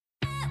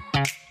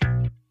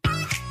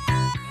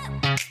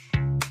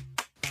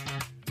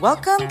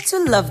Welcome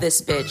to Love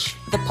This Bitch,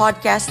 the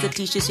podcast that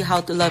teaches you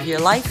how to love your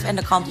life and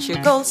accomplish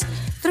your goals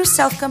through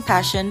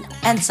self-compassion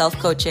and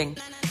self-coaching.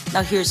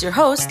 Now here's your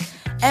host,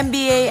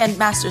 MBA and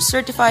Master's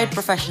Certified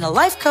Professional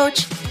Life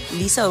Coach,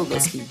 Lisa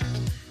Oglesby.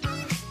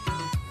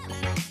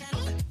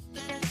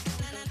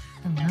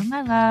 Hello,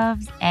 my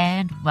loves,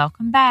 and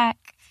welcome back.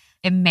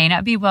 It may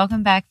not be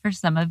welcome back for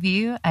some of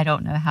you. I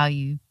don't know how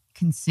you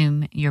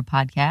consume your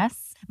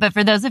podcasts. But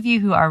for those of you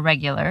who are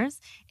regulars,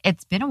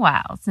 it's been a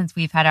while since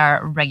we've had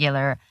our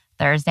regular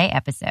Thursday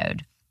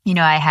episode. You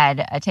know, I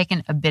had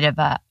taken a bit of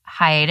a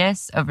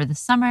hiatus over the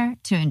summer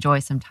to enjoy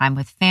some time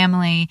with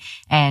family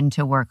and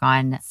to work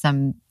on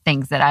some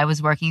things that I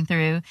was working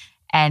through.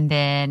 And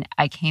then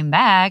I came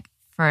back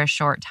for a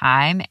short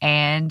time,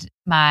 and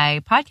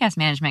my podcast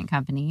management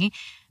company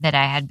that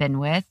I had been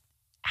with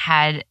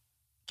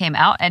came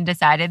out and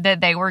decided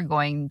that they were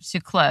going to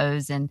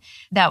close. And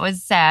that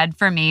was sad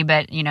for me,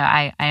 but you know,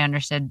 I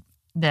understood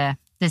the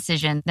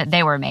decision that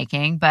they were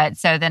making. But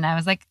so then I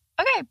was like,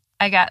 okay,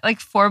 I got like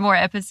 4 more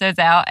episodes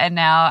out and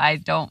now I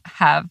don't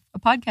have a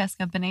podcast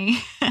company.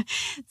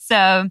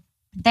 So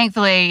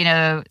thankfully, you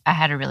know, I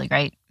had a really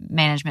great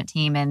management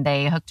team and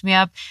they hooked me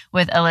up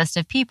with a list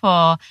of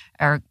people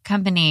or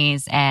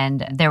companies.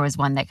 And there was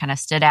one that kind of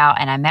stood out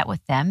and I met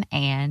with them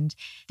and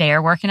they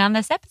are working on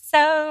this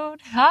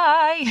episode.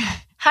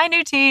 Hi,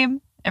 new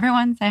team.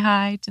 Everyone say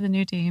hi to the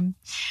new team.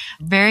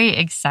 Very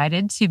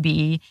excited to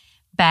be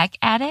back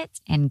at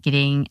it and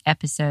getting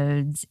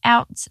episodes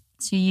out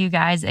to you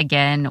guys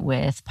again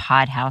with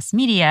Podhouse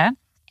Media.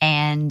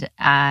 And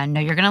I know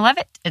you're going to love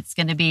it. It's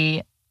going to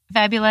be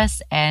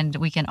fabulous and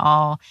we can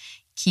all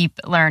keep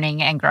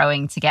learning and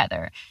growing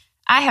together.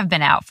 I have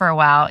been out for a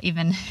while,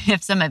 even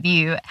if some of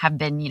you have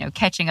been, you know,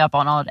 catching up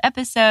on old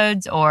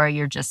episodes or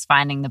you're just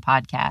finding the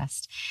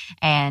podcast.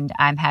 And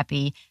I'm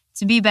happy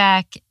to be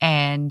back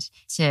and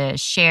to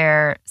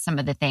share some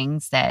of the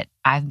things that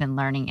I've been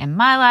learning in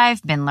my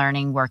life, been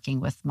learning working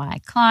with my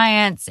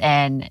clients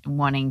and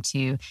wanting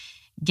to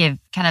give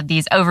kind of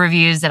these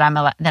overviews that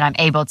I'm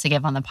able to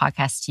give on the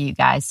podcast to you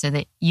guys so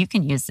that you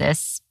can use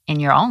this in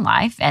your own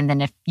life. And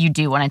then if you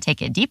do want to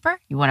take it deeper,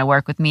 you want to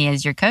work with me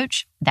as your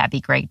coach, that'd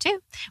be great too.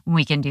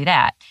 We can do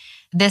that.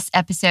 This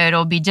episode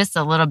will be just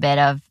a little bit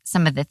of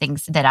some of the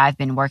things that I've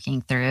been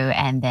working through.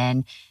 And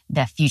then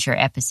the future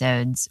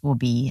episodes will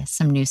be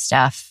some new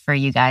stuff for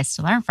you guys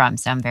to learn from.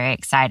 So I'm very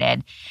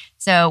excited.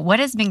 So what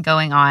has been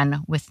going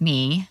on with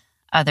me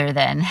other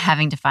than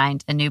having to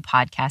find a new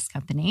podcast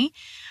company?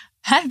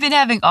 I've been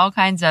having all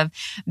kinds of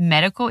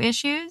medical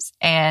issues,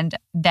 and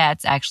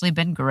that's actually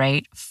been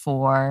great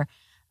for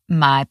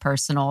my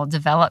personal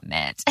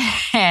development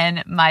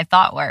and my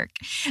thought work,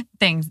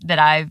 things that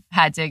I've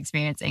had to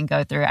experience and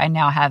go through. I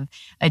now have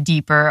a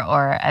deeper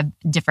or a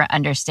different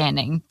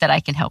understanding that I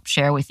can help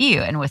share with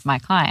you and with my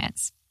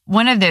clients.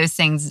 One of those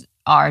things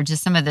are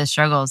just some of the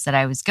struggles that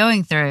I was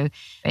going through.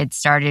 It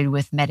started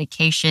with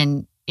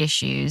medication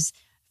issues.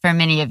 For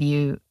many of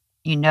you,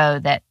 you know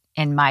that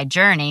in my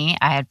journey,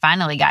 I had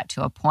finally got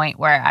to a point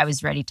where I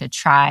was ready to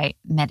try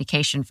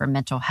medication for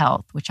mental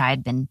health, which I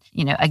had been,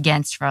 you know,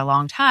 against for a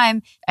long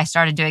time. I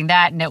started doing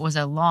that and it was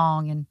a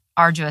long and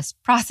arduous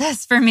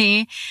process for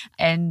me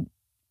and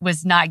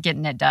was not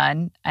getting it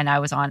done. And I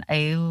was on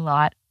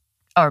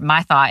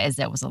my thought is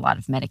it was a lot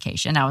of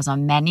medication. I was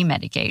on many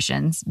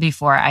medications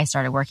before I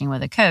started working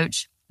with a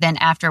coach. Then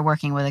after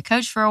working with a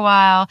coach for a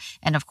while,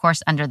 and of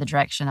course, under the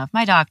direction of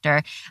my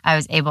doctor, I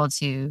was able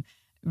to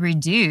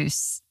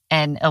reduce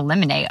and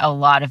eliminate a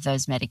lot of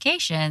those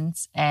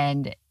medications.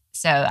 And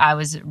so I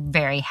was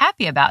very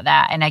happy about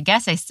that. And I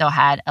guess I still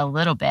had a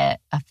little bit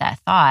of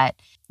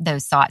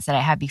those thoughts that I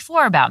had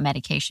before about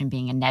medication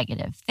being a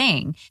negative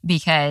thing,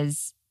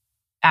 because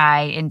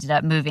I ended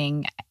up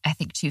moving, I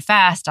think, too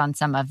fast on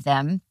some of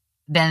them.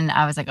 Then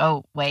I was like,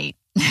 oh, wait,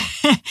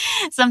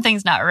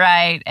 something's not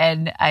right.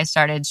 And I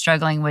started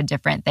struggling with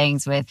different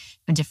things with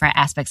different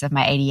aspects of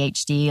my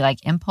ADHD,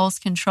 like impulse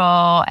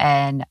control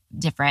and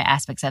different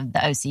aspects of the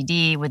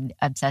OCD with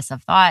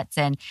obsessive thoughts.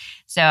 And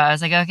so I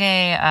was like,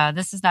 okay,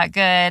 this is not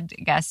good.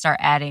 Got to start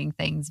adding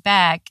things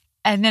back.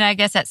 And then I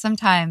guess at some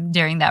time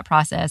during that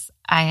process,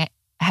 I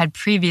had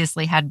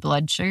previously had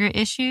blood sugar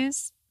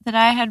issues that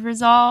I had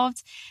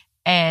resolved.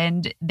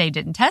 And they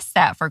didn't test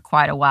that for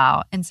quite a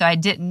while. And so I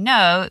didn't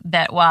know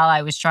that while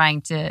I was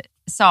trying to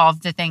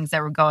solve the things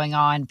that were going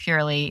on,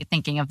 purely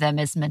thinking of them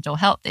as mental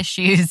health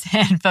issues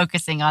and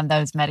focusing on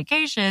those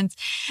medications,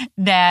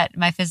 that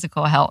my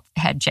physical health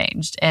had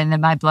changed and that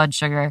my blood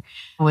sugar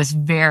was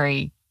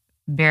very,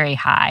 very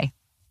high.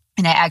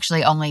 And I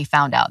actually only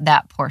found out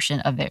that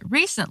portion of it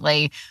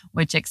recently,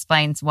 which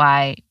explains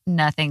why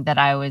nothing that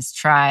I was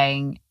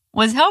trying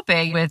was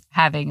helping with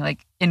having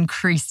like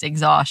increased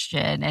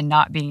exhaustion and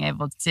not being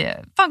able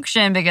to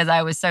function because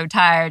I was so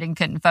tired and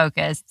couldn't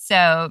focus.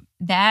 So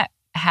that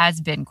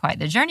has been quite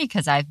the journey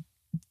because I've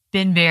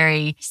been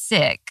very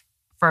sick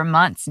for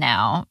months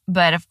now.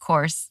 But of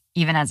course,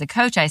 even as a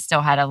coach, I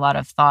still had a lot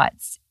of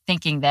thoughts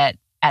thinking that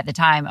at the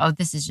time, oh,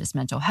 this is just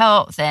mental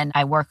health and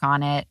I work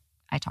on it.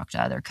 I talk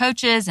to other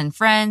coaches and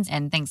friends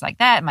and things like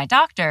that, my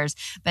doctors,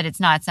 but it's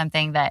not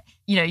something that,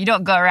 you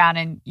don't go around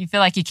and you feel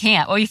like you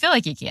can't. Well, you feel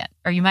like you can't,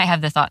 or you might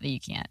have the thought that you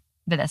can't,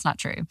 but that's not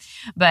true.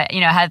 But,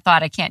 I had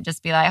thought I can't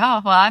just be like,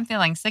 oh, well, I'm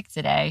feeling sick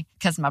today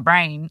because my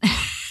brain,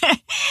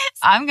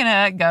 I'm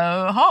going to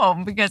go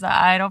home because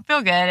I don't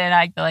feel good and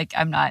I feel like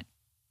I'm not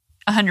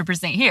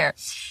 100% here.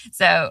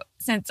 So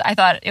since I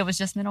thought it was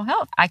just mental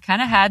health, I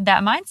kind of had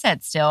that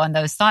mindset still and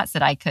those thoughts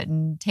that I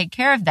couldn't take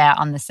care of that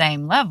on the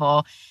same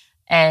level.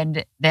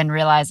 And then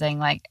realizing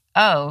like,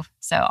 oh,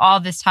 so all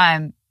this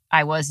time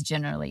I was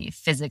generally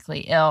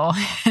physically ill.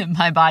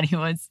 My body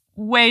was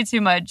way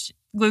too much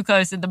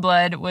glucose in the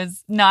blood,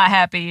 was not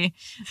happy.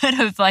 Could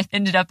have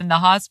ended up in the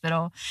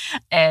hospital.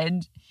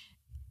 And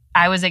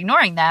I was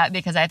ignoring that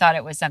because I thought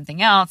it was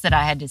something else that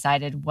I had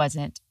decided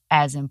wasn't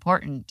as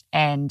important.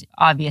 And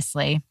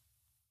obviously,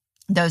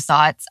 those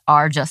thoughts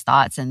are just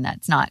thoughts, and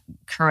that's not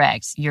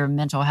correct. Your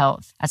mental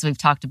health, as we've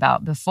talked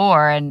about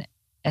before, and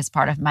as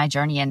part of my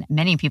journey, and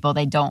many people,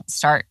 they don't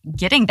start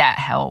getting that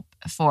help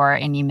for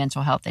any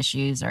mental health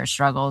issues or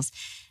struggles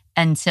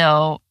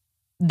until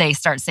they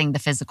start seeing the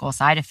physical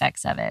side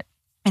effects of it.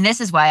 And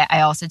this is why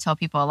I also tell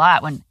people a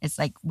lot when it's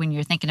like when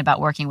you're thinking about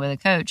working with a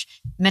coach,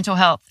 mental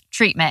health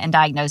treatment and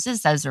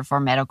diagnosis, those are for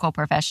medical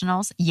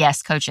professionals.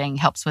 Yes, coaching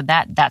helps with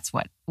that. That's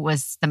what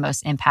was the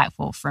most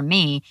impactful for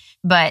me.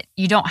 But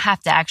you don't have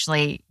to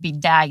actually be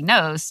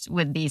diagnosed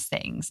with these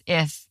things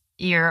if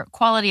your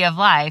quality of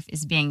life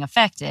is being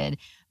affected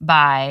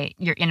by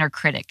your inner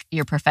critic,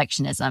 your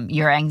perfectionism,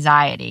 your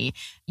anxiety,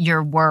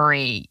 your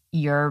worry,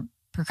 your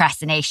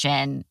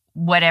procrastination,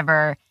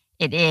 whatever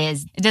it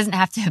is. It doesn't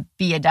have to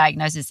be a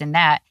diagnosis in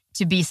that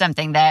to be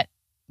something that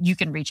you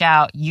can reach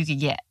out, you could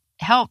get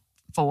help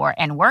for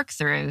and work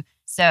through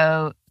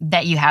so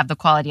that you have the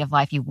quality of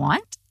life you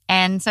want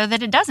and so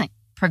that it doesn't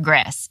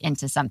progress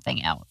into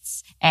something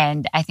else.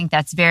 And I think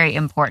that's very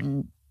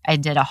important. I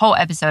did a whole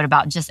episode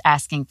about just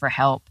asking for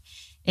help.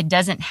 It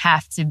doesn't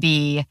have to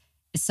be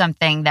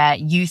something that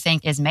you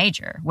think is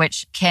major,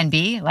 which can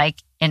be,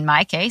 like in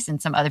my case,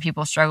 and some other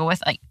people struggle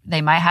with, like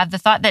they might have the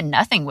thought that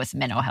nothing with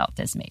mental health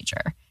is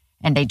major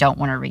and they don't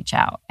want to reach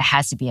out. It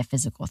has to be a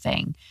physical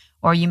thing.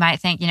 Or you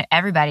might think,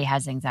 everybody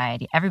has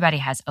anxiety. Everybody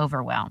has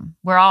overwhelm.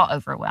 We're all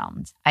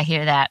overwhelmed. I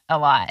hear that a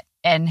lot.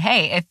 And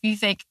hey, if you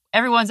think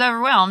everyone's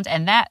overwhelmed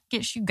and that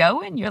gets you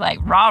going, you're like,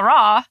 rah,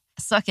 rah,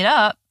 suck it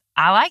up.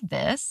 I like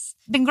this,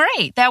 then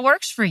great. That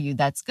works for you.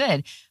 That's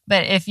good.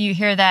 But if you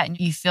hear that and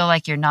you feel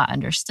like you're not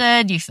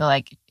understood, you feel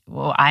like,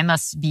 well, I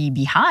must be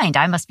behind.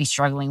 I must be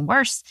struggling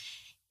worse.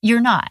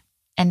 You're not.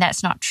 And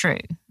that's not true,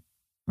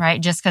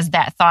 right? Just because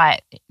that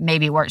thought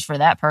maybe works for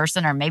that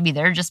person, or maybe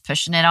they're just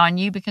pushing it on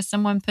you because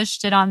someone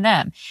pushed it on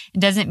them.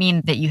 It doesn't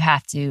mean that you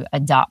have to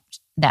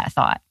adopt that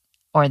thought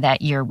or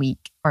that you're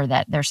weak or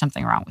that there's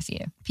something wrong with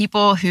you.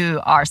 People who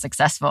are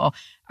successful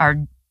are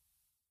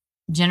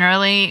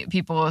generally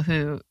people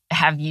who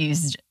have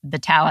used the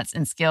talents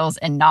and skills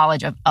and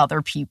knowledge of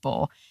other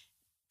people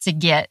to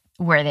get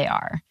where they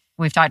are.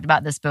 We've talked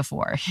about this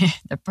before.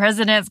 The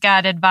president's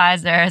got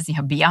advisors,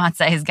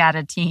 Beyonce's got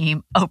a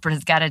team,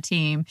 Oprah's got a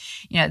team.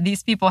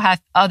 These people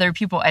have other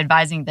people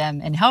advising them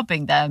and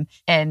helping them.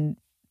 And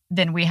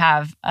then we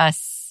have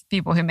us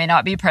people who may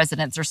not be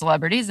presidents or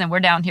celebrities, and we're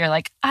down here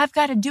like, I've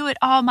got to do it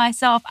all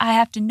myself. I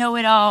have to know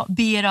it all,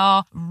 be it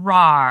all.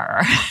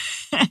 Rawr.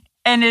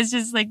 And it's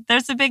just like,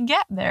 there's a big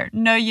gap there.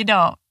 No, you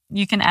don't.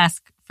 You can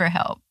ask for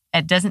help.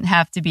 It doesn't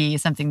have to be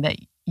something that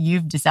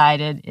you've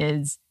decided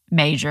is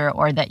major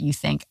or that you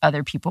think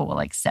other people will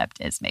accept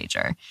as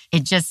major.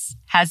 It just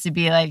has to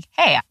be like,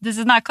 hey, this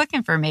is not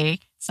clicking for me.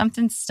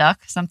 Something's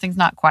stuck. Something's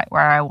not quite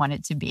where I want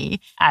it to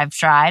be. I've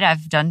tried.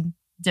 I've done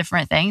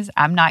different things.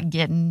 I'm not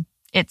getting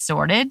it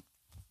sorted.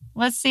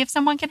 Let's see if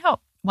someone can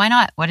help. Why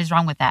not? What is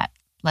wrong with that?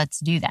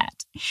 Let's do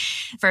that.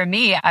 For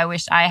me, I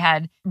wish I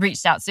had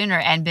reached out sooner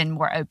and been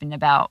more open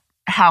about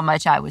how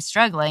much I was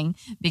struggling,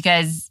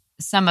 because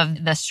some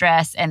of the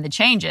stress and the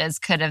changes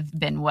could have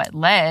been what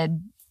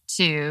led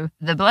to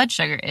the blood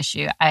sugar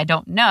issue. I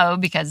don't know,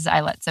 because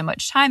I let so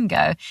much time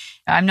go.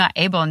 I'm not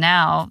able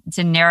now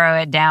to narrow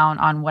it down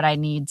on what I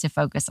need to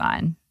focus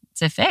on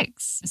to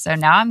fix. So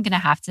now I'm going to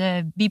have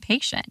to be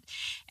patient,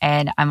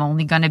 and I'm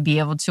only going to be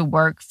able to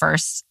work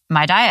first.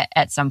 My diet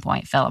at some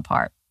point fell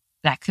apart.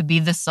 That could be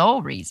the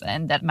sole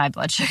reason that my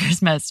blood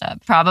sugar's messed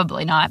up.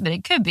 Probably not, but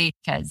it could be,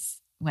 because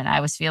when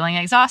I was feeling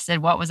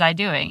exhausted, what was I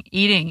doing?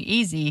 Eating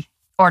easy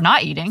or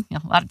not eating,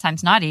 a lot of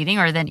times not eating,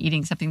 or then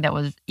eating something that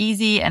was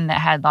easy and that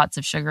had lots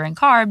of sugar and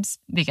carbs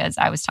because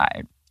I was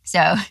tired.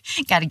 So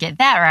got to get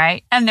that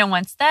right. And then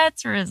once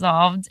that's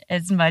resolved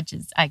as much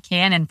as I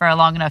can and for a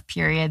long enough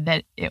period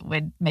that it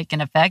would make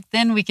an effect,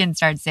 then we can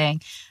start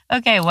saying,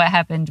 okay, what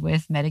happened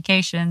with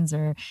medications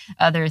or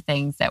other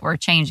things that were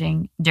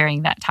changing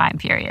during that time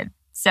period?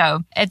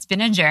 So it's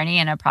been a journey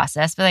and a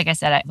process. But like I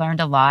said, I learned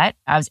a lot.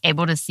 I was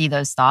able to see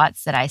those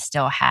thoughts that I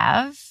still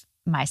have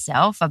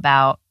myself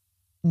about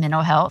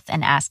mental health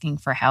and asking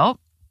for help.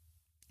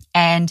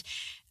 And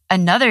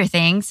another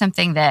thing,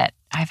 something that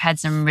I've had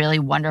some really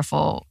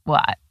wonderful,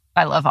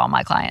 I love all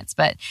my clients,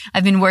 but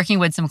I've been working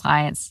with some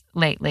clients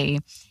lately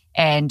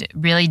and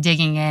really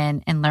digging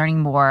in and learning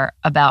more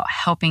about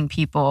helping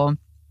people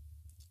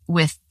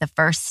with the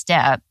first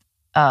step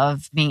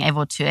of being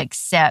able to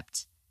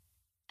accept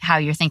how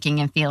you're thinking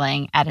and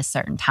feeling at a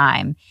certain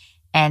time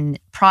and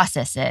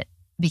process it.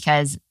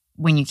 Because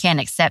when you can't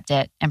accept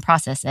it and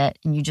process it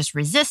and you just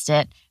resist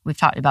it, we've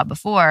talked about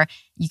before,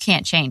 you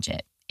can't change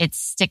it. It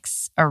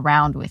sticks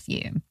around with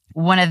you.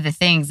 One of the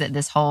things that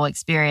this whole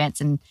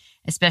experience, and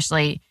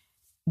especially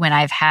when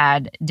I've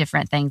had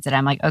different things that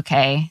I'm like,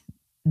 okay,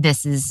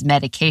 this is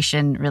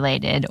medication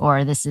related,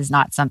 or this is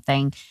not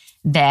something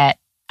that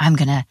I'm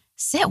going to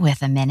sit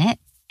with a minute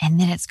and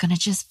then it's going to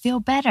just feel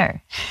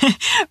better,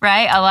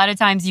 right? A lot of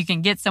times you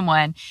can get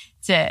someone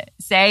to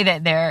say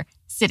that they're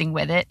sitting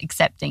with it,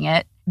 accepting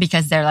it,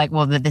 because they're like,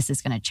 well, this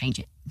is going to change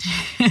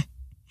it.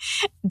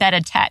 That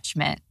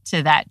attachment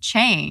to that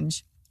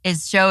change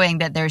is showing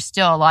that there's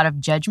still a lot of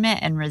judgment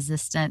and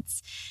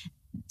resistance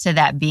to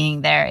that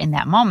being there in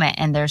that moment,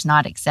 and there's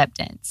not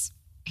acceptance.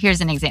 Here's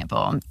an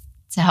example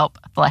to help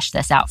flesh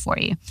this out for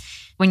you.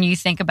 When you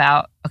think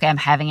about, okay, I'm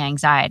having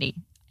anxiety,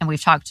 and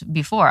we've talked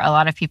before, a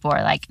lot of people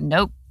are like,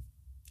 nope,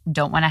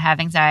 don't want to have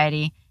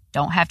anxiety,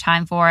 don't have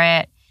time for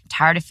it,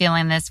 tired of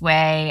feeling this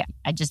way,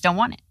 I just don't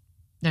want it.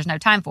 There's no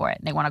time for it.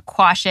 They want to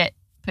quash it,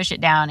 push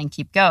it down, and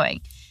keep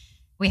going.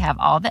 We have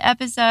all the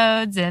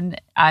episodes, and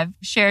I've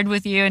shared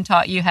with you and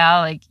taught you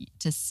how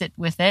to sit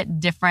with it,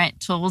 different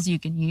tools you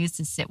can use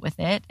to sit with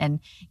it and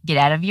get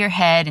out of your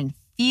head and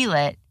feel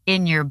it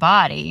in your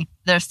body.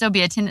 There'll still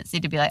be a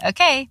tendency to be like,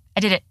 okay, I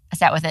did it. I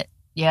sat with it.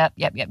 Yep.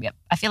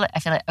 I feel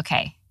it.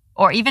 Okay.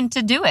 Or even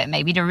to do it,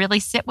 maybe to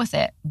really sit with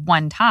it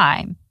one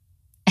time.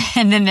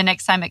 And then the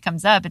next time it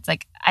comes up, it's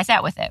like, I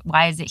sat with it.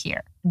 Why is it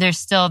here? There's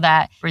still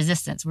that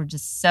resistance. We're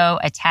just so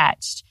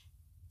attached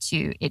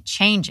to it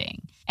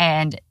changing.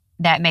 And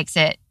that makes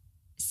it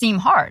seem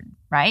hard,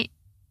 right?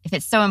 If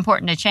it's so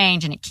important to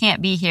change and it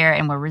can't be here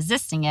and we're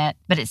resisting it,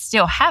 but it's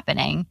still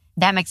happening,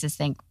 that makes us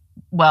think,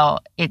 well,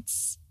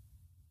 it's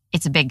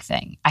a big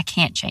thing. I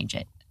can't change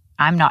it.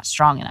 I'm not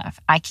strong enough.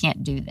 I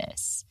can't do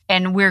this.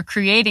 And we're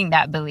creating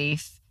that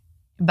belief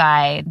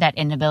by that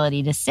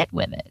inability to sit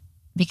with it,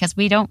 because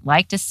we don't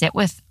like to sit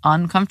with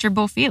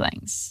uncomfortable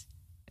feelings.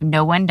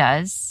 No one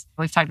does.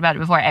 We've talked about it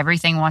before.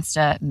 Everything wants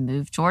to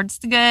move towards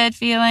the good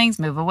feelings,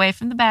 move away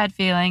from the bad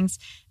feelings,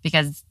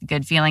 because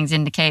good feelings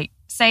indicate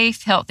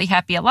safe, healthy,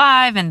 happy,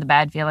 alive, and the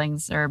bad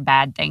feelings are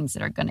bad things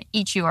that are going to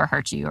eat you or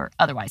hurt you or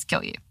otherwise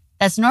kill you.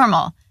 That's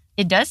normal.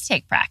 It does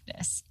take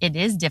practice. It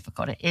is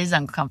difficult. It is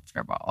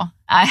uncomfortable.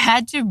 I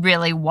had to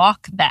really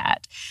walk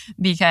that,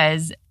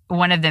 because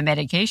one of the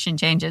medication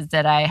changes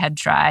that I had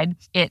tried,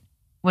 it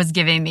was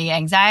giving me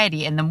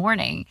anxiety in the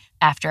morning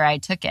after I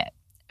took it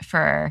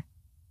for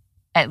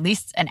at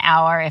least an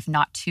hour, if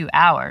not 2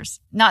 hours.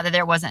 Not that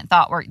there wasn't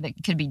thought work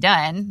that could be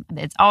done.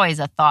 It's always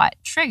a thought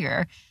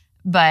trigger,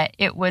 but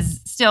it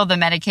was still, the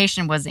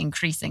medication was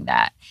increasing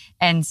that.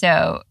 And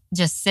so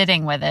just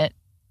sitting with it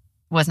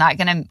was not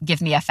going to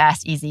give me a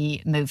fast,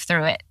 easy move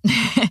through it.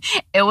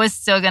 It was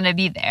still going to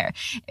be there.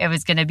 It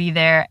was going to be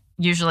there.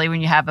 Usually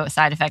when you have a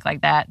side effect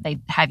like that, they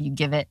have you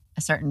give it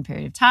a certain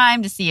period of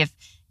time to see if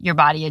your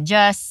body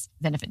adjusts.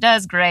 Then if it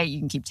does, great, you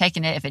can keep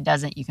taking it. If it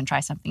doesn't, you can try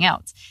something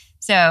else.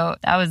 So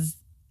that was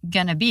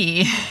going to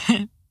be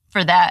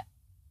for that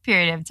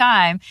period of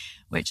time,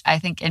 which I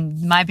think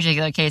in my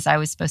particular case, I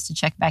was supposed to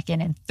check back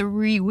in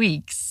 3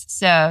 weeks.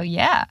 So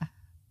yeah,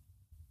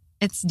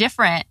 it's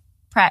different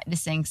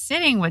practicing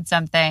sitting with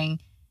something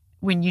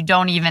when you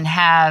don't even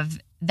have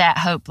that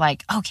hope,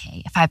 like,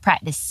 okay, if I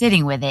practice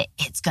sitting with it,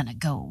 it's going to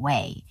go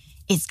away.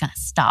 It's going to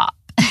stop.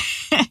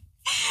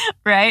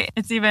 Right?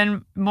 It's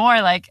even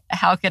more like,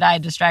 how could I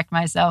distract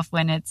myself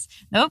when it's,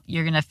 nope,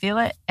 you're going to feel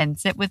it and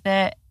sit with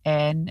it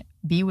and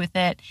be with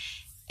it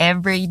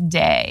every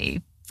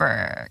day for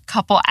a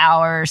couple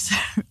hours,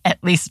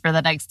 at least for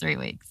the next 3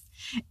 weeks.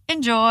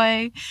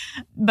 Enjoy.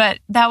 But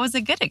that was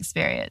a good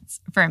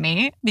experience for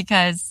me,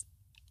 because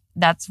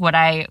that's what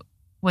I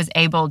was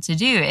able to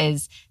do,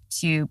 is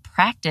to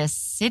practice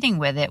sitting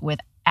with it with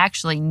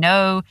actually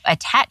no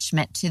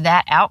attachment to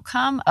that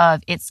outcome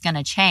of it's going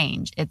to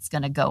change, it's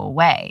going to go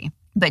away,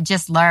 but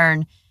just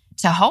learn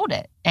to hold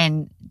it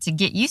and to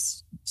get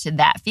used to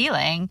that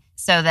feeling,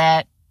 so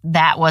that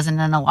that wasn't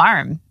an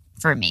alarm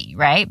for me,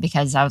 right?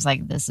 Because I was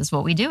like, this is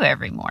what we do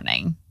every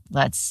morning.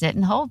 Let's sit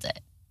and hold it.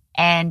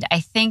 And I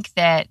think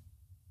that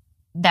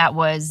that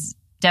was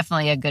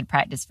definitely a good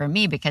practice for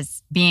me,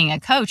 because being a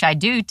coach, I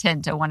do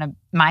tend to want to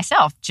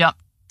myself jump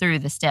through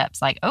the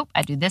steps, like, oh,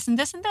 I do this and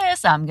this and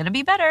this, I'm going to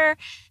be better.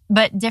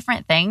 But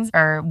different things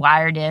are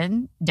wired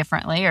in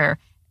differently, or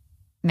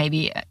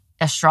maybe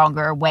a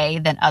stronger way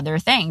than other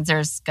things.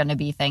 There's going to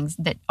be things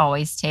that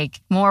always take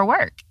more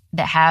work,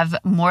 that have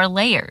more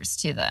layers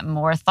to them,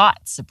 more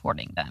thoughts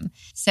supporting them.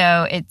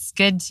 So it's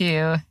good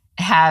to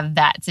have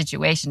that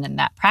situation and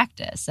that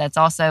practice. That's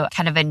also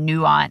kind of a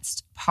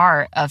nuanced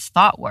part of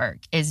thought work,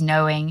 is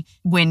knowing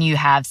when you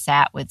have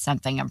sat with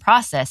something and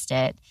processed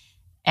it,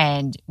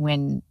 And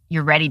when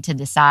you're ready to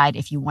decide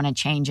if you want to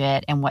change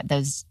it and what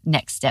those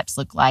next steps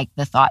look like,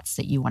 the thoughts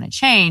that you want to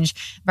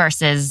change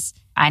versus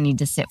I need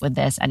to sit with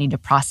this, I need to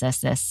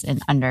process this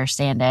and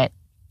understand it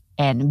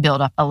and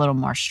build up a little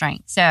more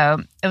strength.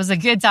 So it was a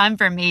good time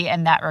for me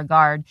in that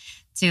regard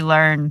to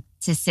learn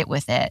to sit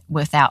with it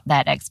without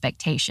that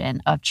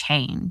expectation of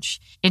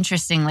change.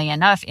 Interestingly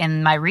enough,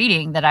 in my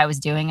reading that I was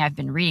doing, I've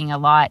been reading a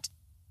lot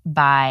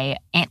by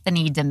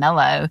Anthony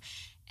DeMello,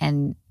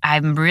 and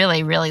I'm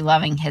really, really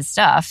loving his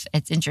stuff.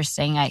 It's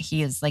interesting.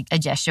 He is like a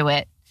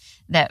Jesuit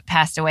that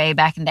passed away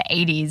back in the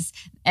 80s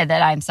and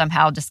that I'm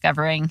somehow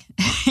discovering,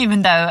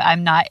 even though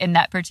I'm not in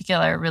that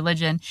particular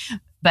religion.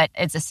 But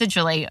it's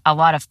essentially a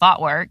lot of thought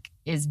work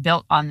is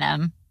built on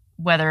them,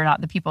 whether or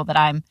not the people that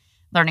I'm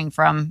learning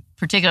from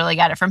particularly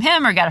got it from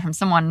him or got it from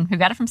someone who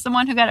got it from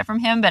someone who got it from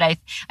him. But I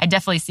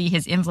definitely see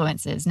his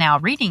influences now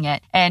reading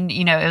it. And,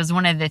 you know, it was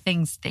one of the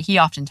things that he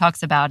often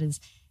talks about is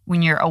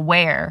when you're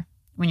aware,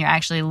 when you're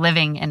actually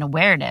living in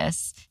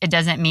awareness, it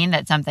doesn't mean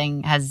that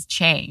something has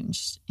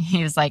changed.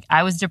 He was like,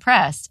 I was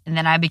depressed and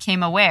then I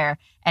became aware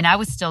and I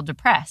was still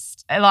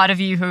depressed. A lot of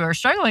you who are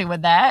struggling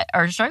with that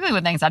or struggling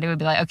with anxiety would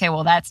be like, okay,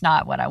 well, that's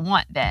not what I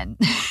want then.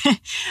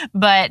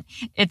 But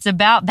it's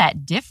about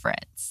that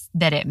difference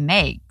that it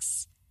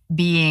makes,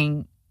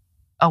 being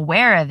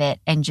aware of it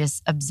and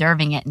just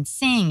observing it and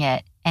seeing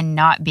it and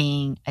not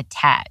being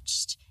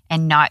attached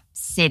and not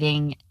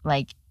sitting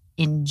like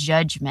in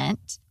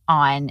judgment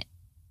on,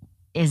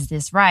 is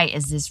this right?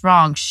 Is this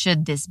wrong?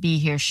 Should this be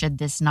here? Should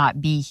this not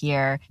be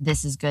here?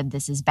 This is good.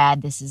 This is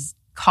bad. This is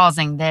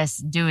causing this,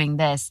 doing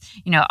this,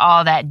 you know,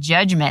 all that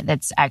judgment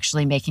that's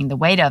actually making the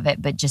weight of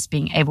it, but just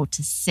being able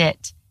to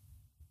sit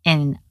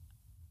in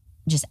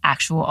just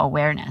actual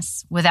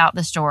awareness without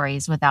the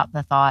stories, without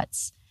the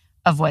thoughts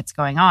of what's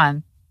going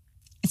on.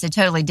 It's a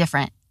totally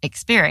different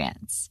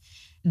experience.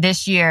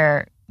 This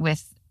year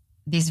with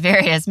these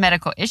various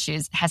medical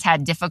issues has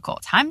had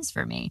difficult times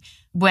for me.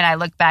 When I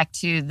look back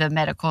to the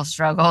medical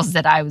struggles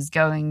that I was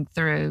going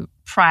through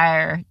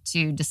prior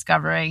to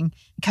discovering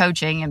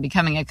coaching and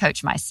becoming a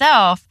coach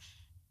myself,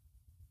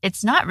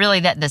 it's not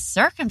really that the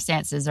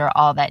circumstances are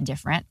all that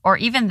different or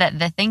even that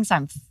the things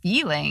I'm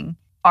feeling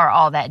are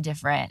all that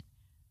different,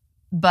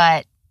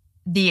 but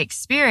the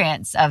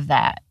experience of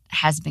that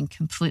has been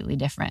completely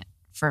different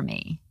for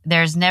me.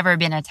 There's never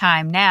been a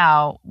time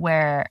now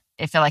where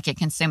it felt like it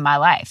consumed my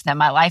life, that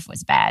my life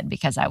was bad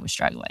because I was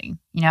struggling.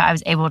 You know, I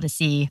was able to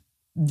see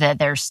that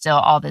there's still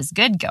all this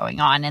good going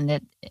on and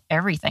that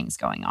everything's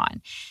going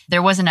on.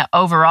 There wasn't an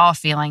overall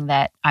feeling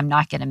that I'm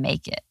not going to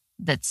make it,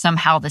 that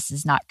somehow this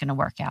is not going to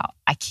work out.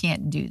 I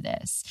can't do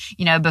this.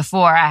 You know,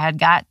 before I had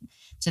got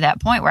to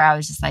that point where I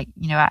was just like,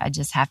 you know, I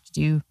just have to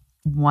do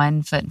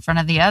one foot in front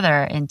of the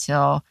other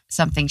until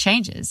something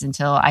changes,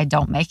 until I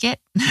don't make it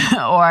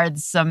or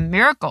some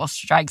miracle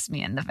strikes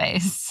me in the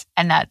face.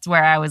 And that's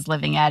where I was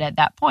living at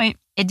that point.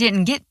 It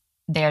didn't get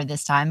there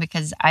this time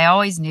because I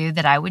always knew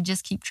that I would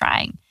just keep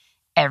trying.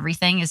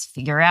 Everything is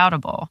figure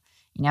outable.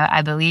 You know,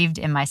 I believed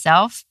in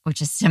myself,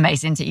 which is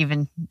amazing to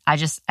even, I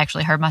just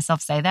actually heard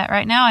myself say that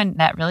right now and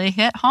that really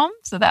hit home.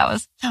 So that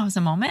was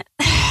a moment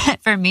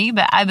for me,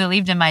 but I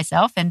believed in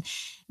myself and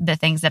the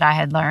things that I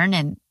had learned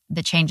and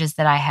the changes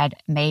that I had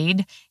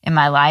made in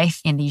my life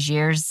in these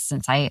years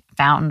since I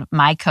found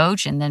my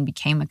coach and then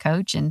became a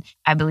coach. And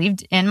I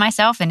believed in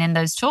myself and in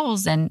those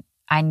tools. And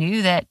I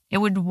knew that it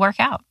would work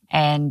out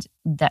and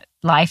that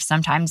life,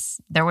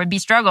 sometimes there would be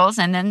struggles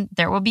and then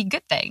there will be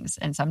good things.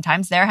 And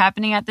sometimes they're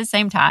happening at the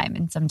same time.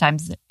 And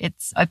sometimes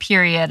it's a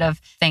period of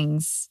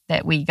things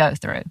that we go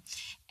through.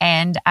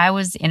 And I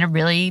was in a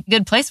really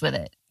good place with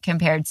it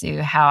compared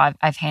to how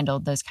I've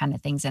handled those kind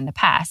of things in the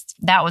past.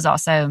 That was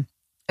also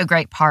a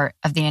great part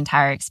of the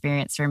entire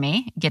experience for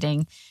me,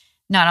 getting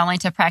not only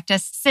to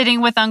practice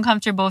sitting with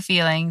uncomfortable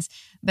feelings,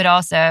 but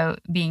also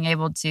being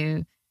able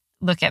to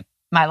look at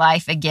my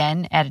life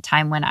again at a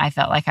time when I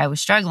felt like I was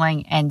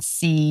struggling and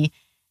see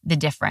the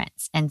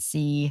difference and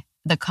see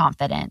the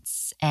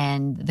confidence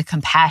and the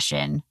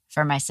compassion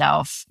for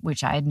myself,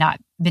 which I had not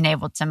been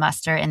able to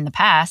muster in the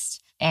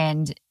past.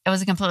 And it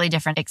was a completely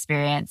different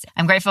experience.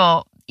 I'm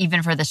grateful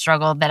even for the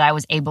struggle that I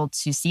was able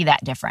to see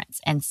that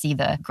difference and see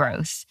the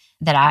growth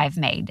that I've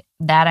made.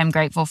 That I'm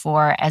grateful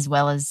for, as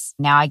well as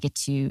now I get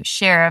to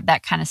share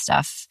that kind of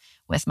stuff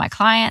with my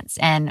clients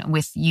and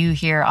with you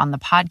here on the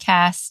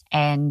podcast.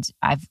 And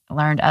I've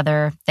learned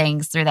other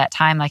things through that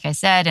time, like I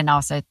said, and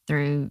also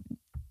through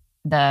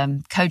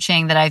the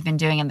coaching that I've been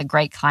doing and the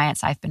great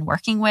clients I've been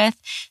working with.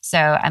 So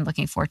I'm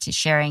looking forward to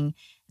sharing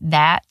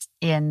that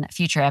in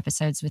future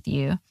episodes with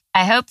you.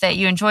 I hope that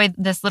you enjoyed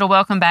this little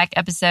welcome back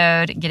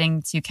episode,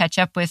 getting to catch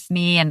up with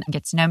me and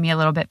get to know me a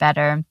little bit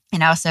better.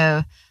 And I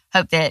also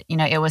hope that, you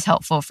know, it was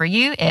helpful for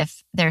you.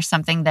 If there's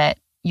something that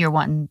you're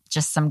wanting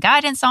just some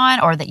guidance on,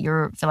 or that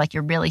you feel like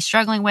you're really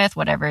struggling with,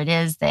 whatever it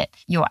is, that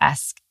you'll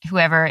ask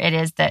whoever it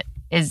is that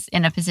is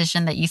in a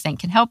position that you think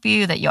can help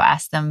you, that you'll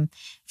ask them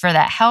for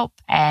that help.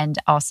 And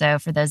also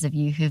for those of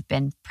you who've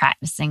been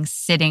practicing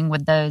sitting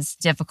with those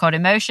difficult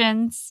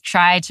emotions,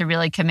 try to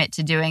really commit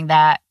to doing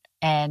that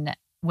and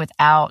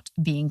without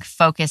being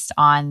focused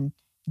on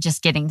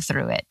just getting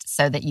through it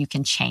so that you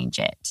can change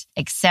it.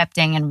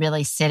 Accepting and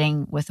really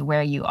sitting with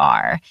where you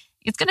are.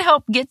 It's going to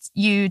help get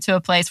you to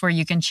a place where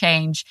you can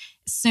change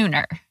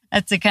sooner.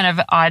 That's a kind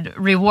of odd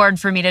reward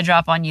for me to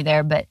drop on you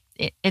there, but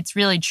it's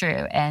really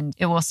true and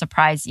it will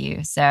surprise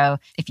you. So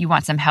if you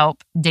want some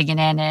help digging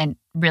in and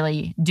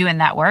really doing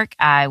that work,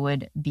 I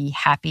would be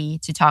happy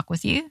to talk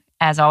with you.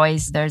 As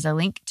always, there's a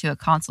link to a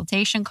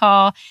consultation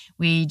call.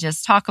 We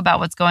just talk about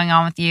what's going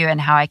on with you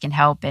and how I can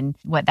help and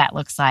what that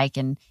looks like.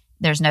 And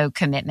there's no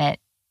commitment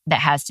that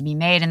has to be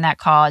made in that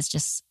call. It's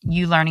just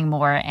you learning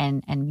more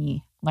and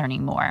me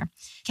learning more.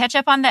 Catch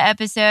up on the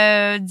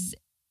episodes.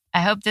 I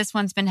hope this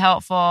one's been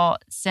helpful.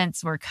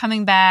 Since we're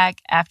coming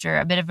back after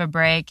a bit of a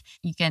break,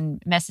 you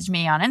can message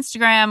me on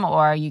Instagram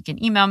or you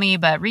can email me,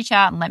 but reach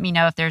out and let me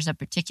know if there's a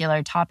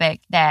particular topic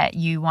that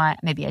you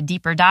want maybe a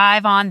deeper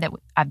dive on that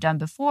I've done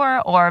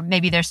before, or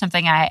maybe there's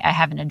something I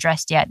haven't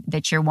addressed yet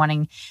that you're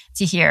wanting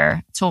to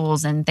hear,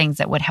 tools and things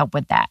that would help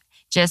with that.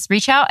 Just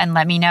reach out and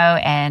let me know,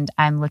 and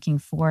I'm looking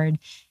forward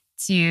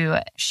to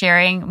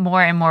sharing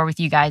more and more with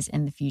you guys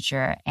in the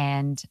future.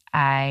 And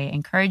I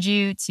encourage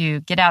you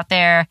to get out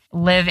there,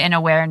 live in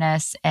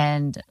awareness,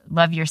 and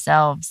love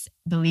yourselves.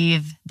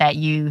 Believe that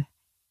you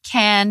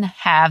can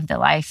have the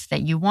life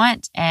that you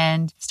want,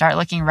 and start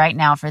looking right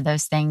now for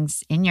those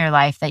things in your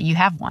life that you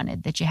have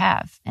wanted, that you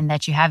have, and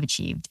that you have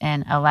achieved,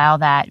 and allow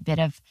that bit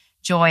of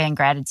joy and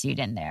gratitude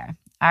in there.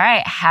 All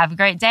right. Have a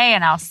great day,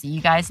 and I'll see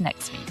you guys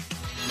next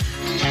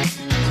week.